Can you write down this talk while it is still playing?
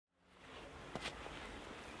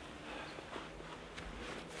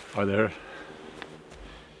Hi there.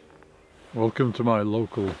 Welcome to my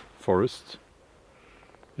local forest.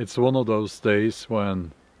 It's one of those days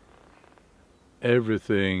when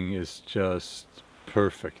everything is just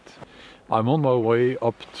perfect. I'm on my way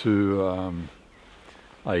up to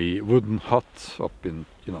a wooden hut up in,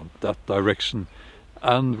 that direction,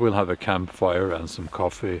 and we'll have a campfire and some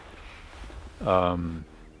coffee, and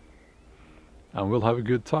we'll have a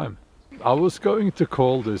good time. I was going to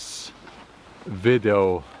call this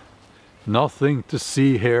video "Nothing to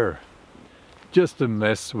See Here," just to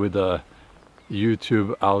mess with the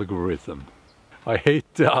YouTube algorithm. I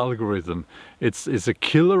hate the algorithm. It's a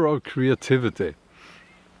killer of creativity.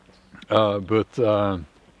 But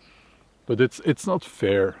it's not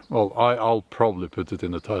fair. Well, I'll probably put it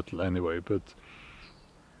in the title anyway, but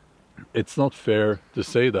it's not fair to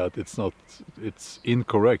say that. It's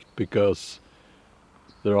incorrect, because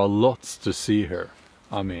there are lots to see here.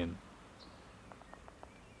 I mean,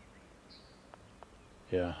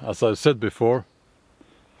 yeah, as I've said before,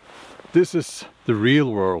 this is the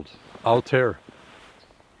real world out here.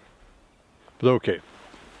 But okay,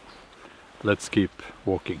 let's keep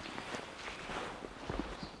walking.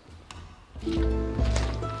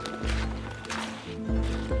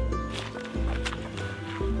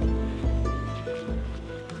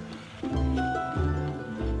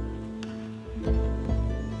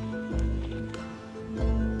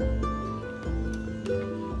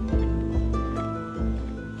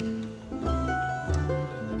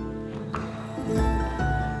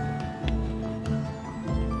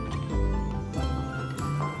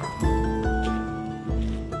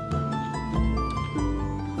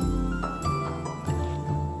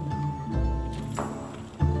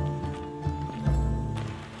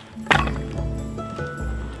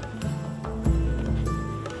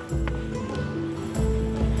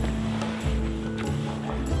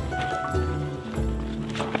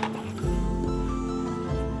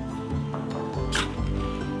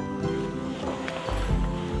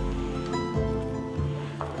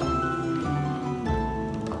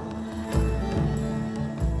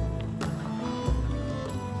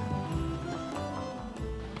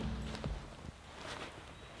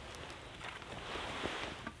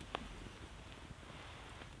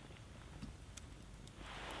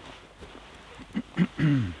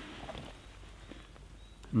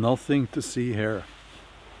 Nothing to see here.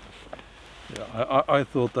 Yeah, I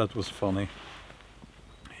thought that was funny.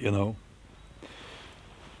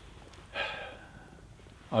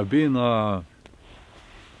 I've been on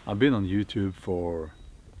YouTube for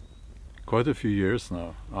quite a few years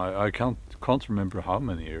now. I can't remember how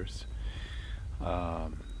many years.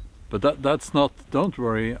 But that's not. Don't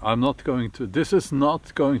worry. I'm not going to. This is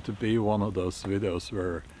not going to be one of those videos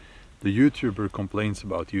where the YouTuber complains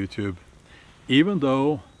about YouTube, even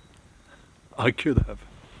though I could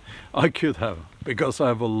have, because I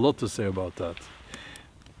have a lot to say about that.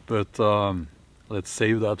 But let's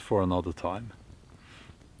save that for another time.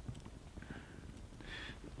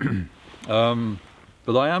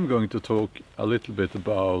 But I am going to talk a little bit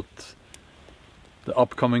about the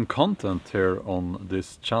upcoming content here on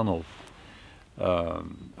this channel.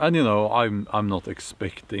 And I'm not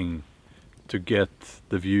expecting to get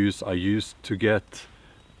the views I used to get,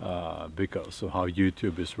 because of how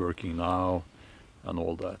YouTube is working now and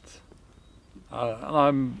all that. And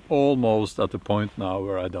I'm almost at the point now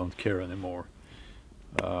where I don't care anymore.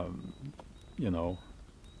 But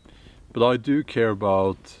I do care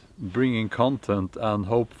about bringing content and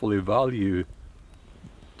hopefully value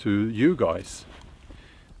to you guys.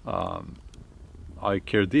 I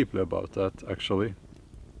care deeply about that, actually.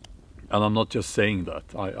 And I'm not just saying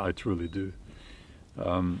that, I truly do.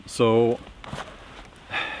 So,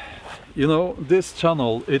 this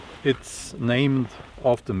channel, it's named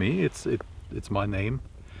after me. It's my name,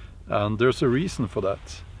 and there's a reason for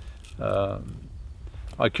that.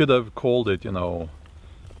 I could have called it,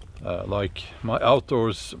 like my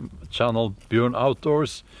outdoors channel, Bjorn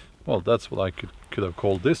Outdoors. Well, that's what I could have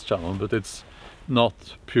called this channel, but it's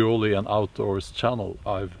not purely an outdoors channel.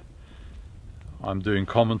 I'm doing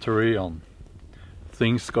commentary on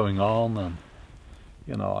things going on, and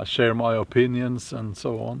I share my opinions and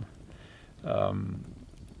so on.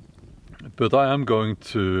 But I am going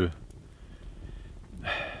to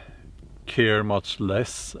care much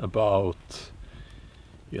less about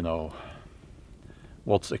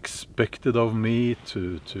what's expected of me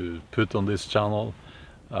to put on this channel.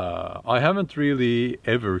 I haven't really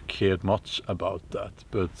ever cared much about that,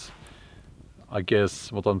 but I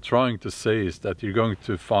guess what I'm trying to say is that you're going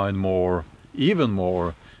to find even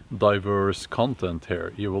more diverse content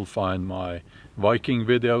here. You will find my Viking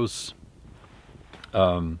videos,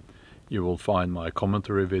 You will find my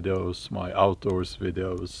commentary videos, my outdoors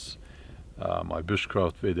videos, my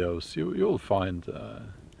bushcraft videos. You'll find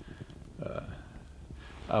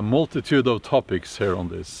a multitude of topics here on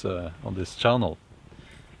this channel,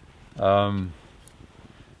 and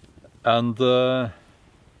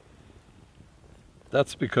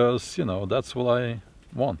that's because, you know, that's what I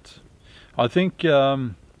want. I think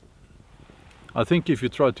if you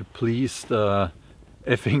try to please the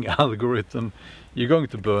effing algorithm, you're going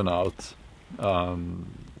to burn out,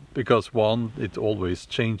 because one, it always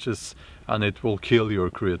changes and it will kill your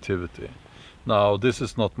creativity. Now, this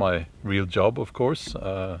is not my real job, of course.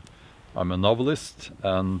 I'm a novelist,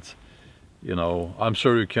 and, you know, I'm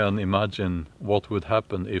sure you can imagine what would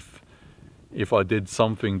happen if I did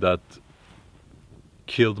something that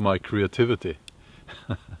killed my creativity.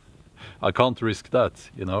 I can't risk that,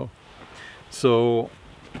 you know. So,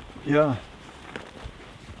 yeah,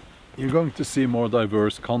 you're going to see more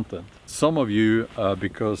diverse content. Some of you,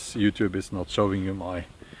 because YouTube is not showing you my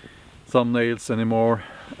thumbnails anymore,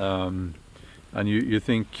 and you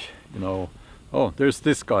think, you know, oh, there's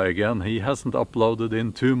this guy again, he hasn't uploaded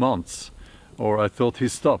in 2 months, or I thought he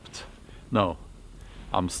stopped. No,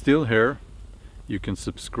 I'm still here. You can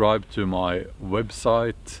subscribe to my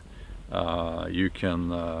website. You can,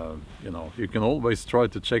 you know, you can always try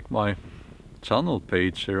to check my channel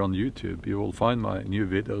page here on YouTube. You will find my new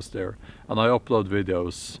videos there, and I upload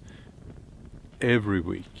videos every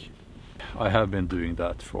week. I have been doing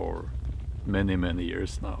that for many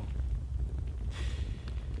years now.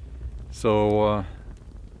 So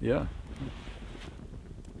yeah,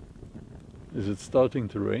 is it starting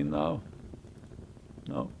to rain now?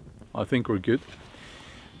 No, I think we're good.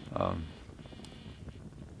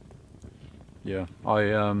 Yeah,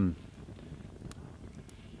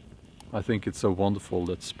 I think it's so wonderful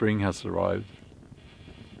that spring has arrived.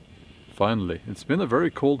 Finally, it's been a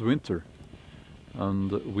very cold winter,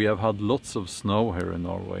 and we have had lots of snow here in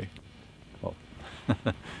Norway. Well,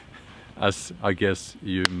 as I guess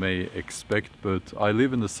you may expect, but I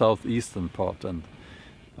live in the southeastern part, and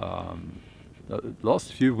the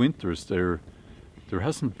last few winters there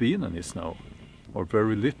hasn't been any snow, or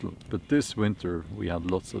very little, but this winter we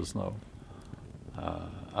had lots of snow.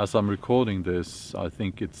 As I'm recording this, I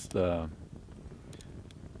think it's the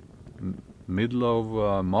middle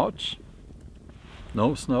of March.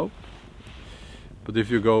 No snow. But if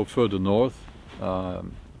you go further north,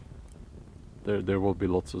 there will be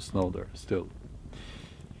lots of snow there still.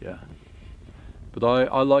 Yeah. But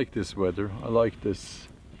I like this weather. I like this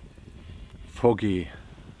foggy,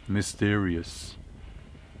 mysterious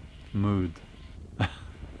mood.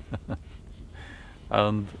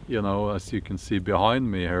 And, you know, as you can see behind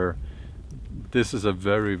me here, this is a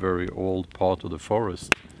very old part of the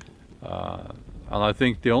forest. And I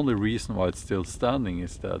think the only reason why it's still standing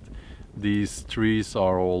is that these trees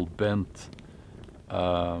are all bent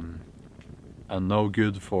and no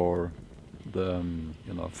good for the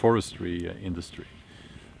you know, forestry industry.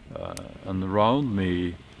 And around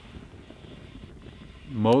me,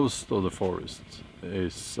 most of the forest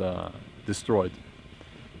is destroyed,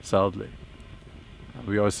 sadly.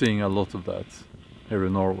 We are seeing a lot of that here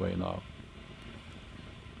in Norway now.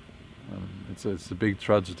 It's a big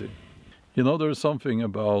tragedy. You know, there's something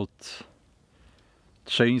about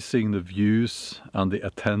chasing the views and the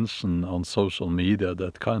attention on social media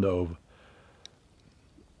that kind of,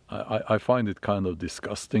 I find it kind of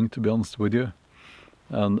disgusting, to be honest with you.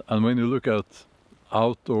 And when you look at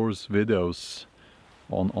outdoors videos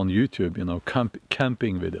on YouTube, you know,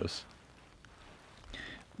 camping videos,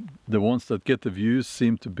 the ones that get the views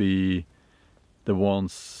seem to be the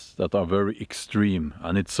ones that are very extreme,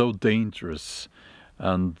 and it's so dangerous,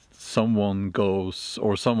 and someone goes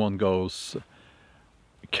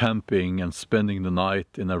camping and spending the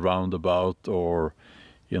night in a roundabout, or,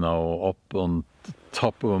 you know, up on the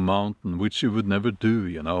top of a mountain, which you would never do,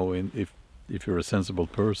 you know, if you're a sensible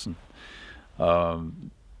person.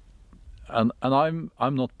 And I'm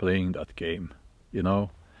not playing that game, you know.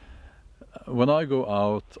 When I go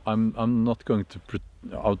out, I'm not going to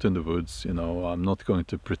out in the woods, you know. I'm not going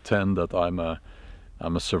to pretend that I'm a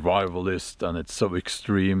survivalist and it's so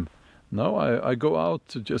extreme. No, I go out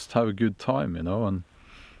to just have a good time, you know, and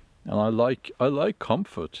I like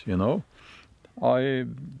comfort, you know. I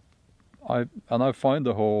find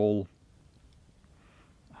the whole,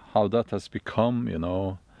 how that has become, you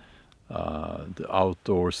know, the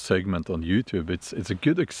outdoor segment on YouTube. It's a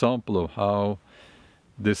good example of how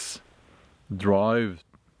this drive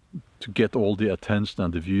to get all the attention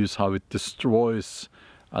and the views, how it destroys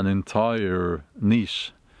an entire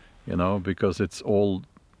niche, you know, because it's all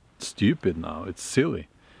stupid now, it's silly.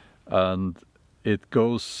 And it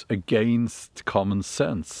goes against common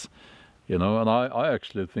sense, you know. And I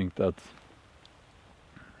actually think that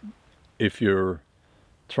if you're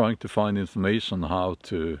trying to find information how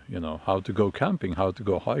to, you know, how to go camping, how to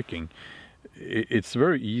go hiking, it's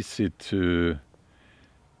very easy to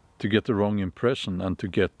get the wrong impression and to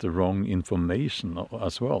get the wrong information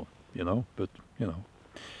as well, you know. But, you know,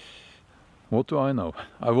 what do I know?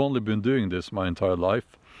 I've only been doing this my entire life.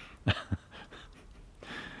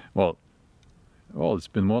 Well, it's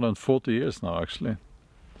been more than 40 years now, actually.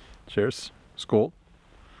 Cheers. Skål.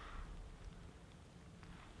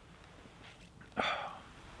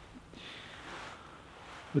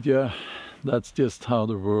 But yeah, that's just how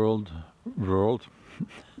the world,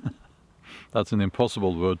 that's an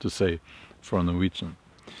impossible word to say for a Norwegian.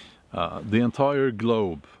 The entire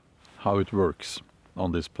globe, how it works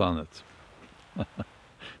on this planet.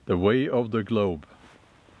 The way of the globe.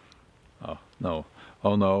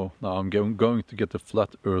 Oh no, now I'm going to get the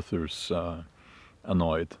flat earthers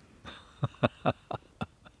annoyed.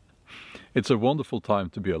 It's a wonderful time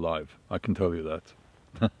to be alive, I can tell you that.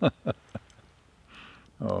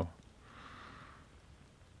 Oh.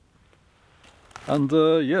 And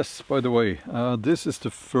yes, by the way, this is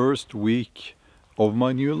the first week of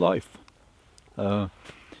my new life.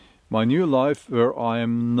 My new life where I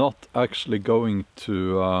am not actually going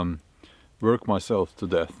to work myself to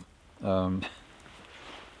death.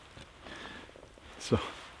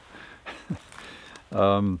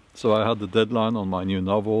 So I had the deadline on my new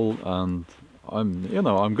novel, and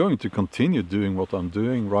I'm going to continue doing what I'm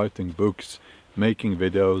doing, writing books, making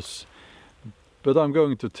videos, but I'm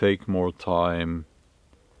going to take more time,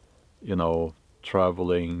 you know,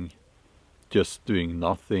 traveling, just doing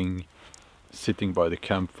nothing, sitting by the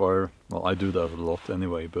campfire. Well, I do that a lot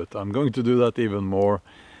anyway, but I'm going to do that even more,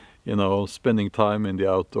 you know, spending time in the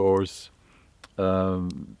outdoors,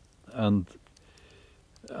 and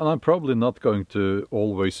I'm probably not going to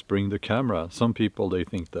always bring the camera. Some people, they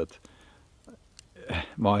think that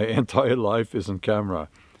my entire life is on camera.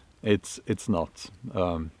 It's not.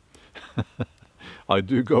 I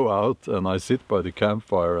do go out and I sit by the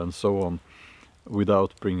campfire and so on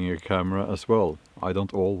without bringing a camera as well. I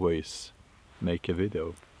don't always make a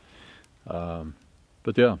video.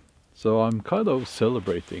 But yeah, so I'm kind of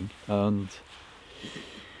celebrating, and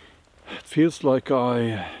it feels like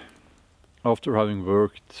after having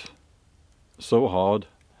worked so hard,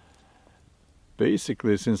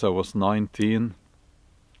 basically since I was 19,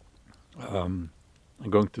 I'm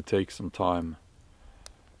going to take some time,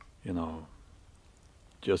 you know,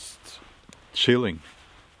 just chilling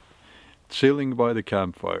by the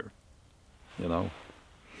campfire, you know,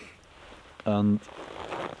 and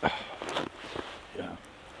yeah,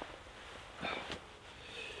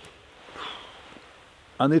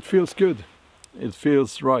 and it feels good, it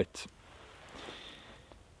feels right.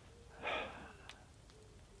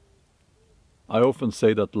 I often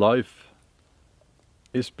say that life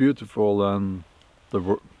is beautiful, and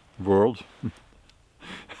the world,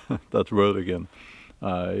 that word again,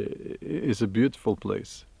 is a beautiful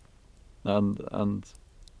place, and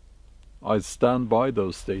I stand by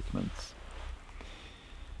those statements.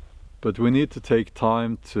 But we need to take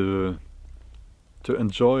time to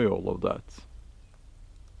enjoy all of that,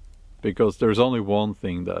 because there's only one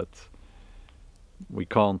thing that we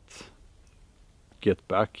can't get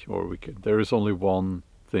back, or there is only one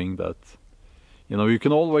thing that, you know, you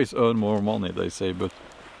can always earn more money, they say, but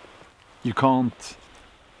you can't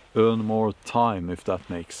earn more time, if that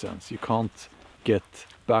makes sense. You can't get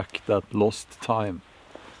back that lost time.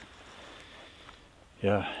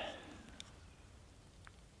 Yeah.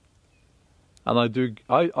 And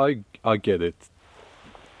I get it.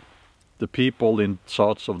 The people in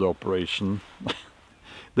charge of the operation,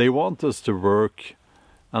 they want us to work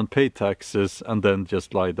and pay taxes and then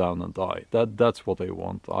just lie down and die. That's what they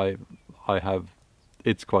want.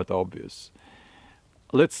 It's quite obvious.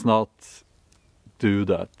 Let's not do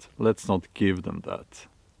that. Let's not give them that,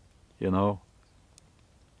 you know.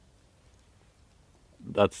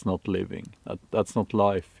 That's not living. That's not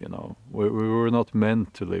life, you know. We were not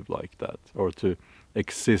meant to live like that, or to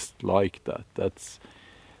exist like that.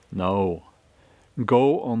 No.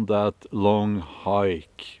 Go on that long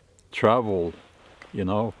hike. Travel, you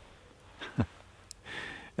know.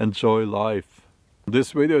 Enjoy life.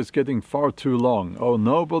 This video is getting far too long. Oh,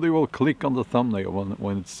 nobody will click on the thumbnail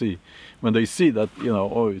when they see that, you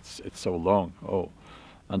know, oh, it's so long. Oh,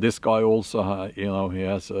 and this guy also, you know, he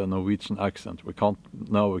has a Norwegian accent. We can't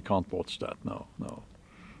watch that. No.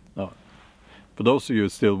 For those of you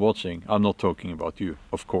still watching, I'm not talking about you,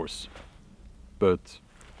 of course, but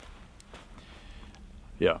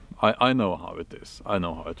yeah, I know how it is. I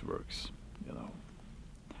know how it works, you know.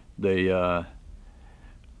 the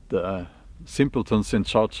simpletons in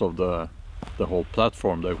charge of the whole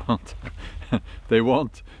platform, they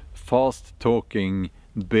want fast talking,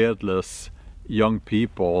 beardless young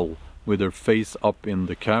people with their face up in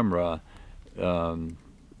the camera,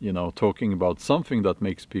 you know, talking about something that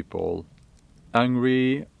makes people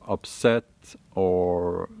angry, upset,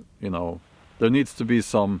 or, you know, there needs to be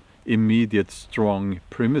some immediate, strong,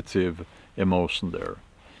 primitive emotion there.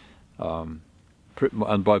 And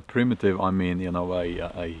by primitive I mean, you know,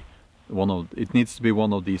 it needs to be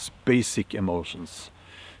one of these basic emotions,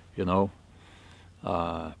 you know,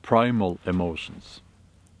 primal emotions.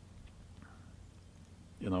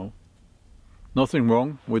 You know, nothing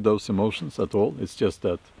wrong with those emotions at all. It's just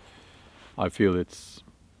that I feel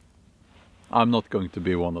I'm not going to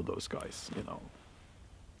be one of those guys, you know.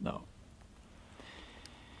 No.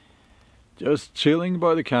 Just chilling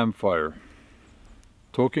by the campfire,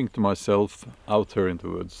 talking to myself out here in the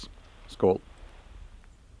woods. Skål.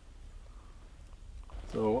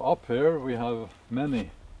 So up here we have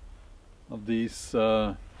many of these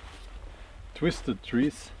twisted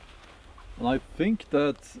trees, and I think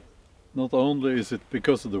that not only is it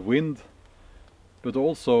because of the wind, but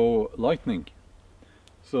also lightning.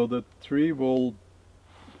 So the tree will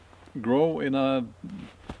grow in a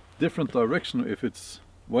different direction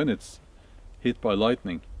when it's hit by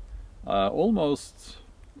lightning, almost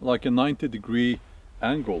like a 90-degree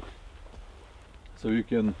angle. So you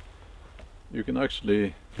can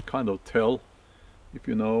actually kind of tell, if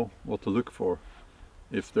you know what to look for,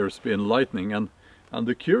 if there's been lightning. And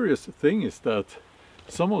the curious thing is that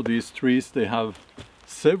some of these trees, they have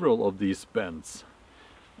several of these bends,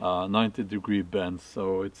 90-degree bends.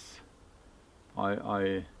 So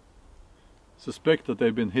I suspect that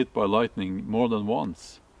they've been hit by lightning more than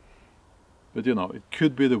once. But you know, it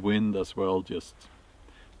could be the wind as well, just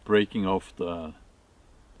breaking off the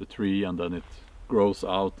tree, and then it grows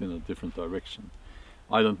out in a different direction.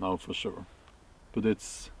 I don't know for sure, but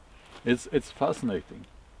it's fascinating.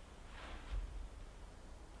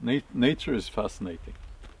 Nature is fascinating,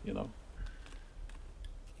 you know.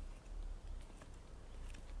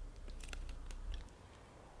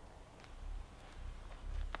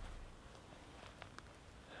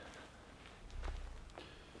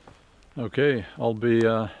 Okay, I'll be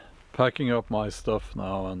packing up my stuff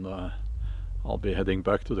now, and I'll be heading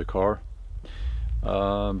back to the car.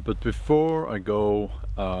 But before I go,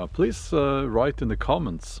 please write in the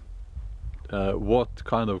comments what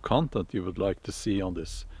kind of content you would like to see on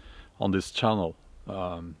this channel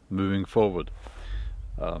moving forward,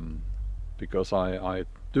 because I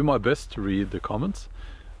do my best to read the comments,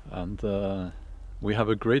 and we have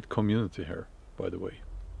a great community here, by the way.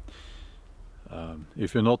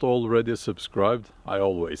 If you're not already subscribed, I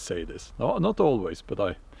always say this. No, not always, but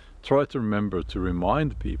I try to remember to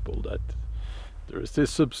remind people that there is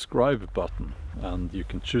this subscribe button, and you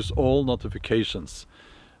can choose all notifications.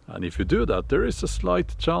 And if you do that, there is a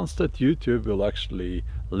slight chance that YouTube will actually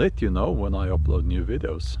let you know when I upload new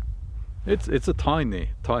videos. It's a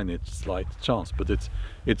tiny slight chance, but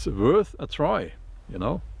it's worth a try, you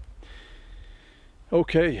know.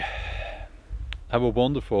 Okay, have a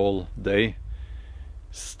wonderful day.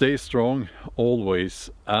 Stay strong always,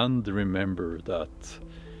 and remember that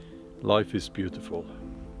life is beautiful.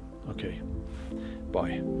 Okay,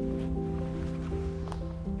 bye.